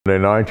A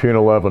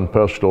 1911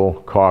 pistol,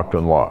 cocked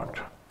and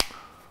locked.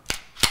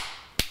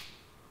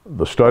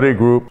 The study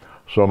group,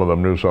 some of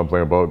them knew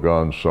something about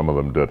guns, some of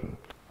them didn't.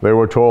 They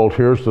were told,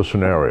 here's the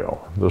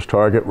scenario. This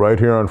target right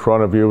here in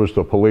front of you is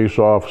the police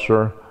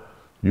officer.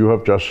 You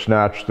have just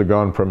snatched the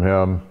gun from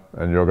him,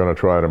 and you're going to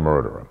try to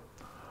murder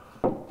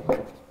him.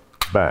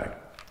 Bang.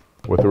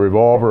 With the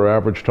revolver,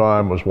 average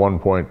time was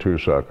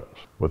 1.2 seconds.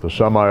 With the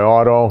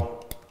semi-auto,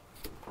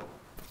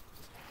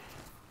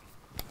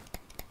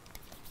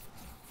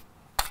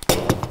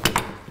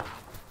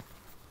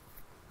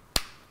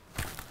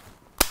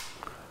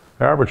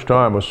 average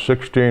time was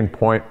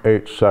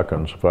 16.8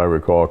 seconds, if I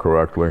recall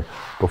correctly,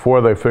 before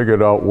they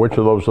figured out which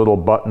of those little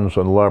buttons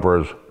and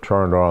levers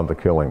turned on the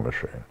killing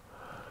machine.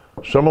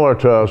 Similar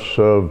tests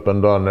have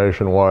been done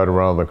nationwide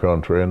around the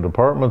country, and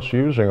departments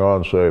using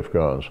on-safe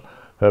guns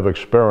have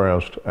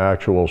experienced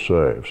actual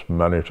saves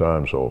many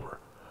times over.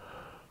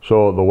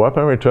 So the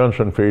weapon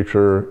retention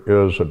feature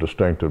is a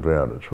distinct advantage.